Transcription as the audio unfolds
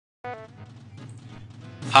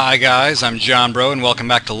Hi guys, I'm John Bro and welcome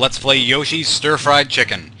back to Let's Play Yoshi's Stir Fried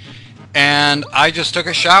Chicken. And I just took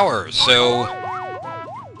a shower, so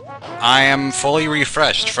I am fully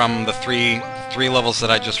refreshed from the three levels that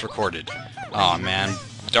I just recorded. Aw man,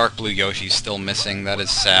 Dark Blue Yoshi's still missing. That is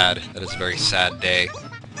sad. That is a very sad day.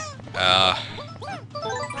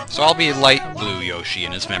 So I'll be Light Blue Yoshi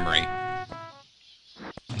in his memory.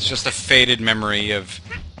 It's just a faded memory of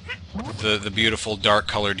the beautiful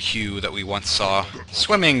dark-colored hue that we once saw.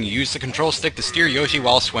 Swimming! Use the control stick to steer Yoshi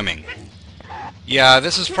while swimming. Yeah,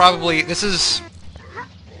 this is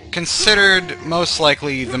considered most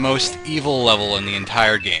likely the most evil level in the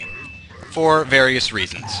entire game, for various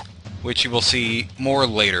reasons, which you will see more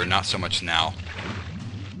later, not so much now.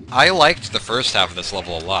 I liked the first half of this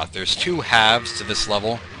level a lot. There's two halves to this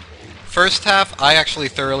level. First half, I actually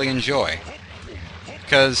thoroughly enjoy,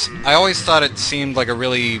 because I always thought it seemed like a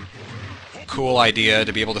really cool idea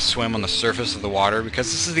to be able to swim on the surface of the water,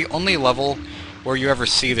 because this is the only level where you ever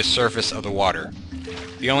see the surface of the water.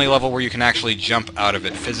 The only level where you can actually jump out of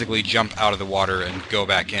it, physically jump out of the water and go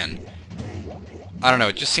back in. I don't know,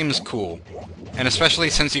 it just seems cool. And especially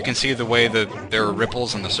since you can see the way that there are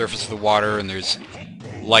ripples on the surface of the water and there's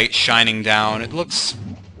light shining down, it looks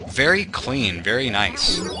very clean, very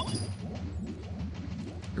nice. It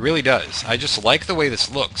really does. I just like the way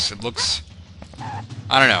this looks. It looks,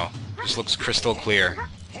 I don't know, just looks crystal clear.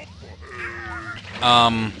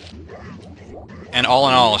 And all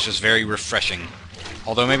in all, it's just very refreshing.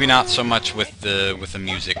 Although maybe not so much with the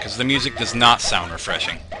music, because the music does not sound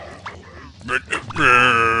refreshing.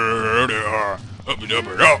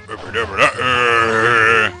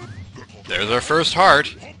 There's our first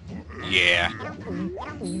heart. Yeah.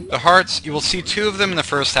 The hearts, you will see two of them in the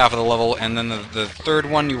first half of the level, and then the third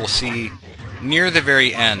one you will see near the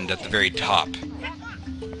very end, at the very top.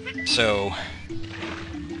 So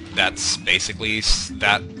that's basically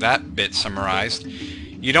that bit summarized.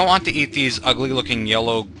 You don't want to eat these ugly-looking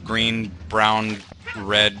yellow, green, brown,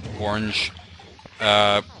 red, orange,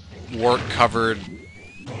 wart-covered.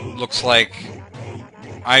 Looks like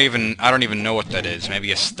I don't even know what that is.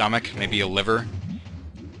 Maybe a stomach, maybe a liver.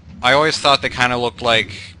 I always thought they kind of looked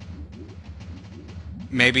like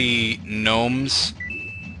maybe gnomes.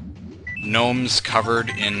 Gnomes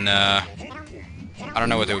covered in I don't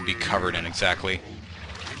know what they would be covered in exactly.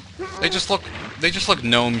 They just look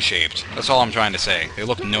gnome-shaped. That's all I'm trying to say. They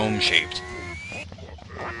look gnome-shaped.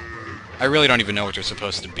 I really don't even know what they're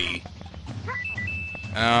supposed to be.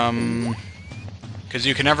 Because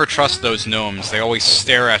you can never trust those gnomes. They always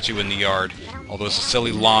stare at you in the yard. All those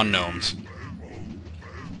silly lawn gnomes.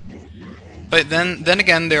 But then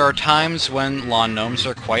again, there are times when lawn gnomes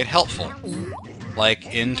are quite helpful.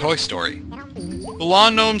 Like in Toy Story. The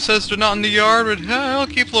lawn gnome says they're not in the yard, but I'll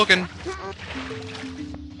keep looking.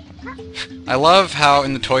 I love how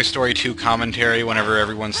in the Toy Story 2 commentary, whenever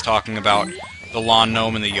everyone's talking about the lawn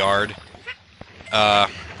gnome in the yard, I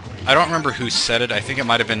don't remember who said it. I think it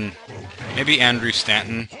might have been maybe Andrew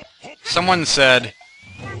Stanton. Someone said,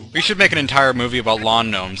 we should make an entire movie about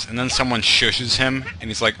lawn gnomes, and then someone shushes him, and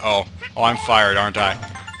he's like, oh, I'm fired, aren't I?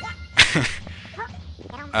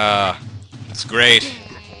 It's great.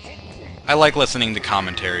 I like listening to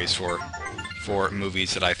commentaries for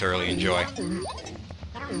movies that I thoroughly enjoy.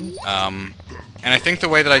 And I think the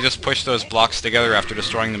way that I just pushed those blocks together after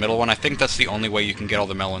destroying the middle one, I think that's the only way you can get all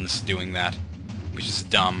the melons doing that. Which is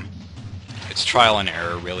dumb. It's trial and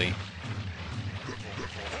error, really.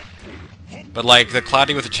 But like, the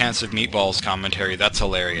Cloudy with a Chance of Meatballs commentary, that's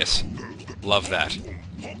hilarious. Love that.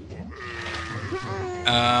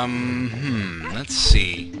 Let's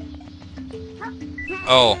see.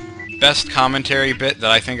 Oh, best commentary bit that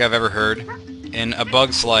I think I've ever heard. In A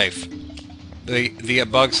Bug's Life. The A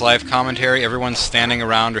Bug's Life commentary, everyone's standing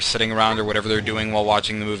around or sitting around or whatever they're doing while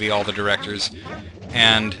watching the movie, all the directors.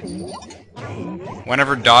 And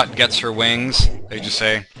whenever Dot gets her wings, they just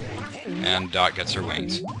say, and Dot gets her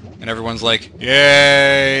wings. And everyone's like,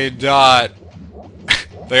 yay, Dot!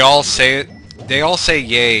 They all say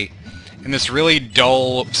yay in this really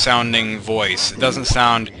dull-sounding voice. It doesn't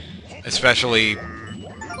sound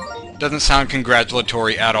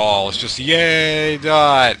congratulatory at all. It's just, yay,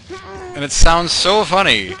 Dot! And it sounds so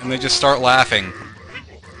funny, and they just start laughing.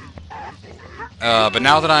 But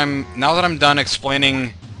now that I'm done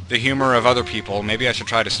explaining the humor of other people, maybe I should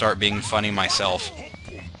try to start being funny myself.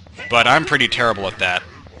 But I'm pretty terrible at that.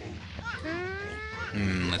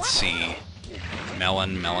 Let's see.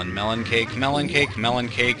 Melon, melon, melon cake, melon cake, melon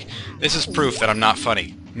cake. This is proof that I'm not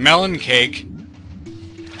funny. Melon cake!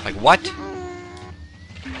 Like, what?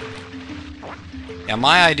 Yeah,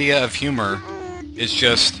 my idea of humor is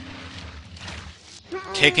just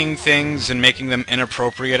taking things and making them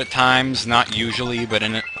inappropriate at times, not usually, but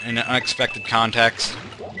in an unexpected context.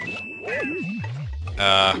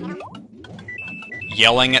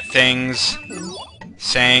 Yelling at things,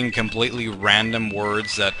 saying completely random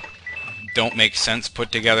words that don't make sense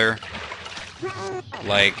put together,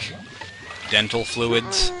 like dental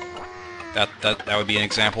fluids. That would be an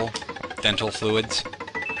example. Dental fluids.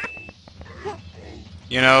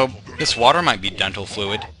 You know, this water might be dental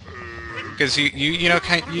fluid. Because you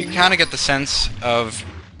kind of get the sense of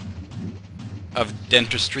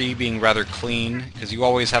dentistry being rather clean, because you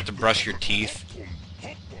always have to brush your teeth.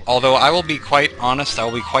 Although I will be quite honest, I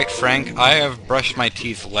will be quite frank, I have brushed my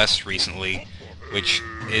teeth less recently, which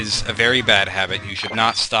is a very bad habit. You should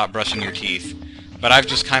not stop brushing your teeth. But I've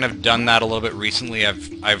just kind of done that a little bit recently.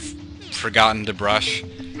 I've forgotten to brush,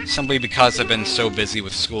 simply because I've been so busy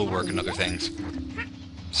with schoolwork and other things.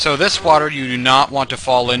 So this water you do not want to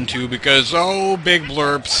fall into because, oh, big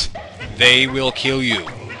blurps, they will kill you.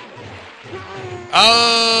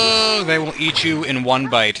 Oh, they will eat you in one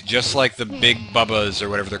bite, just like the big bubbas, or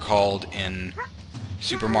whatever they're called, in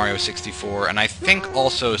Super Mario 64, and I think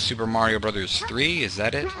also Super Mario Bros. 3, is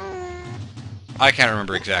that it? I can't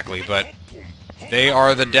remember exactly, but they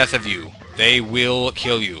are the death of you. They will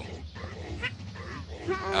kill you.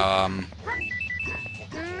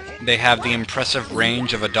 They have the impressive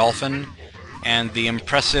range of a dolphin, and the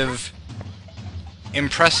impressive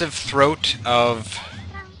throat of...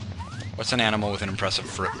 What's an animal with an impressive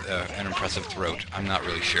throat? I'm not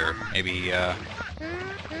really sure. Maybe, well,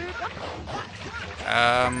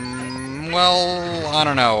 I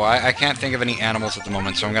don't know. I can't think of any animals at the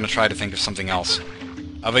moment, so I'm gonna try to think of something else.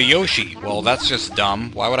 Of a Yoshi. Well, that's just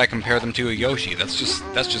dumb. Why would I compare them to a Yoshi? That's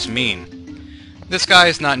just mean. This guy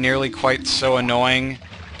is not nearly quite so annoying,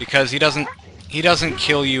 because he doesn't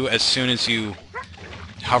kill you as soon as you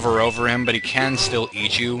hover over him, but he can still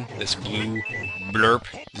eat you. This blue blurp.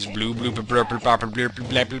 This blue blurp blurp blurp blurp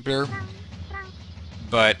blurp blurp.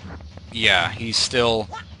 But yeah, he still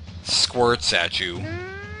squirts at you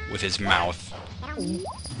with his mouth.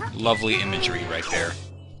 Lovely imagery right there.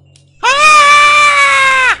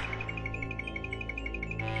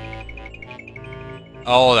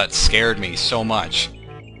 Oh, that scared me so much.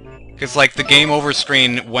 Because, like, the game over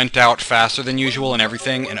screen went out faster than usual and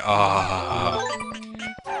everything, and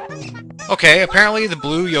okay, apparently the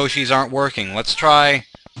blue Yoshis aren't working. Let's try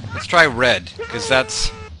red, because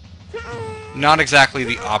that's not exactly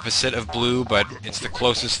the opposite of blue, but it's the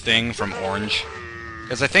closest thing from orange.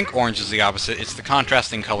 Because I think orange is the opposite. It's the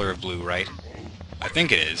contrasting color of blue, right? I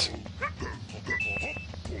think it is.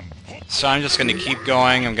 So I'm just gonna keep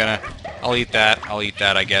going. I'll eat that,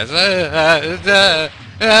 I guess.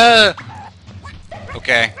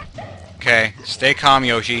 Okay. Okay. Stay calm,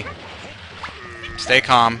 Yoshi. Stay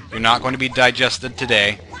calm. You're not going to be digested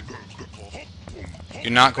today.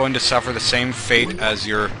 You're not going to suffer the same fate as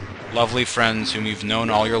your lovely friends whom you've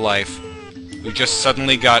known all your life, who just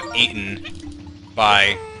suddenly got eaten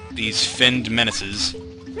by these finned menaces.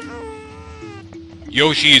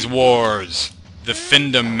 Yoshi's Wars! The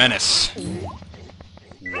Findom Menace.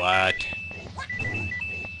 What?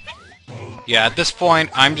 Yeah, at this point,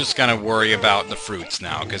 I'm just gonna worry about the fruits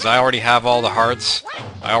now, because I already have all the hearts,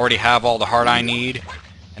 I already have all the heart I need,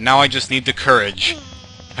 and now I just need the courage.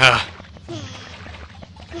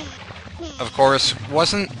 Of course,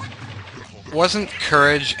 wasn't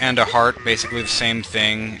courage and a heart basically the same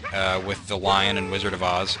thing with the Lion in Wizard of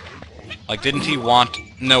Oz? Like, didn't he want...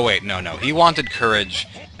 No, wait, no. He wanted courage,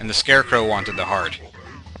 and the Scarecrow wanted the heart.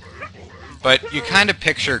 But you kind of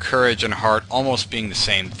picture courage and heart almost being the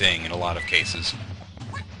same thing in a lot of cases.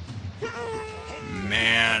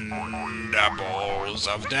 Mandibles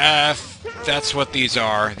of Death! That's what these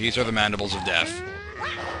are. These are the Mandibles of Death.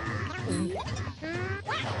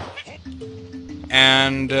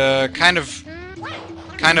 And, kind of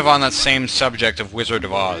on that same subject of Wizard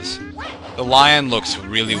of Oz. The lion looks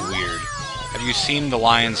really weird. Have you seen the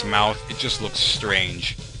lion's mouth? It just looks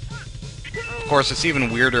strange. Of course, it's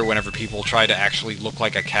even weirder whenever people try to actually look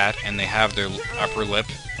like a cat and they have their upper lip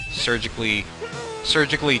surgically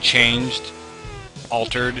changed,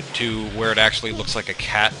 altered to where it actually looks like a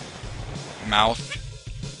cat mouth.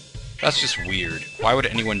 That's just weird. Why would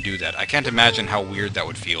anyone do that? I can't imagine how weird that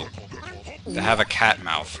would feel, to have a cat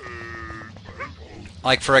mouth.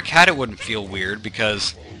 Like, for a cat it wouldn't feel weird,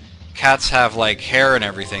 because cats have, like, hair and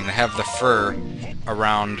everything. They have the fur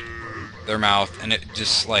around their mouth, and it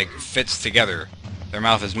just, like, fits together. Their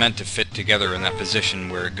mouth is meant to fit together in that position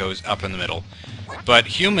where it goes up in the middle. But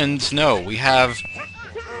humans, no. We have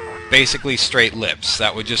basically straight lips.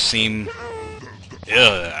 That would just seem...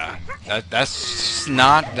 Ugh. That's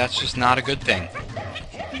just not a good thing.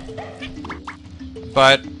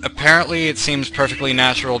 But apparently it seems perfectly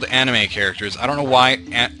natural to anime characters. I don't know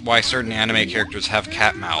why certain anime characters have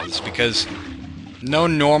cat mouths, because no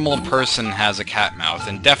normal person has a cat mouth,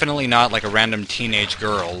 and definitely not like a random teenage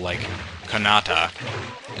girl like Kanata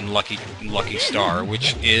in Lucky Star,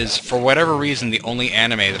 which is, for whatever reason, the only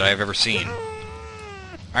anime that I've ever seen.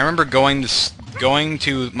 I remember going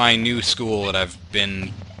to my new school that I've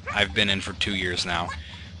been in for 2 years now,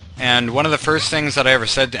 and one of the first things that I ever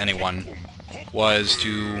said to anyone was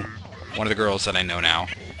to one of the girls that I know now.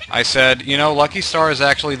 I said, you know, Lucky Star is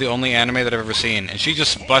actually the only anime that I've ever seen, and she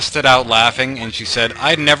just busted out laughing, and she said,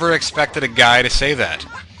 I'd never expected a guy to say that.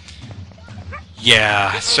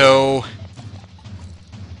 Yeah, so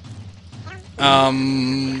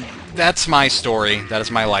that's my story. That is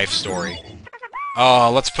my life story.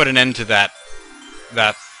 Oh, let's put an end to that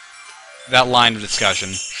line of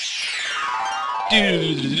discussion.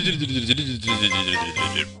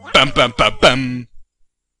 Bum bum bum bum.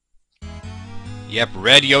 Yep,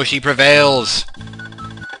 red Yoshi prevails.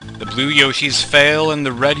 The blue Yoshis fail and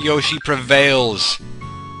the red Yoshi prevails.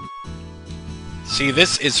 See,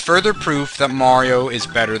 this is further proof that Mario is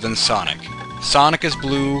better than Sonic. Sonic is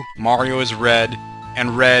blue, Mario is red,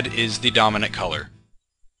 and red is the dominant color.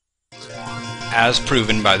 As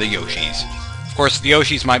proven by the Yoshis. Of course, the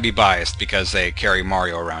Yoshis might be biased because they carry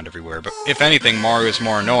Mario around everywhere, but if anything, Mario is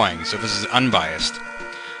more annoying, so this is unbiased.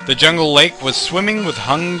 The jungle lake was swimming with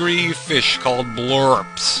hungry fish called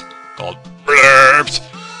blurps.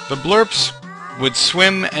 The blurps would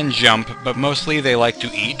swim and jump, but mostly they like to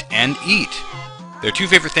eat and eat. Their two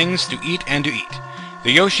favorite things, to eat and to eat.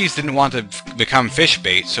 The Yoshis didn't want to become fish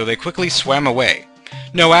bait, so they quickly swam away.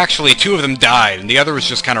 No, actually, 2 of them died, and the others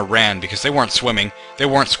just kind of ran, because they weren't swimming. They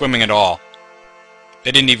weren't swimming at all.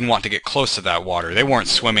 They didn't even want to get close to that water. They weren't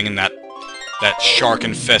swimming in that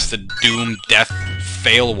shark-infested doom, death,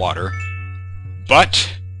 fail water.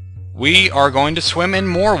 But we are going to swim in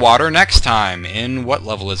more water next time. In what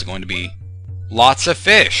level is it going to be? Lots of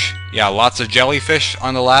fish. Yeah, lots of jellyfish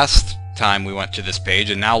on the last time we went to this page,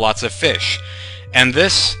 and now lots of fish. And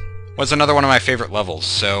this was another one of my favorite levels,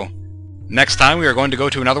 so next time we are going to go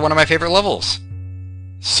to another one of my favorite levels.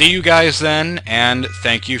 See you guys then, and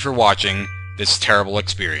thank you for watching this terrible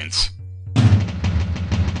experience.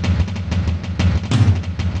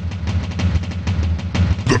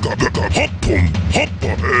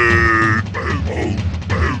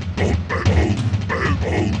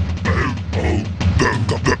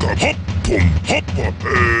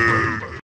 Hop,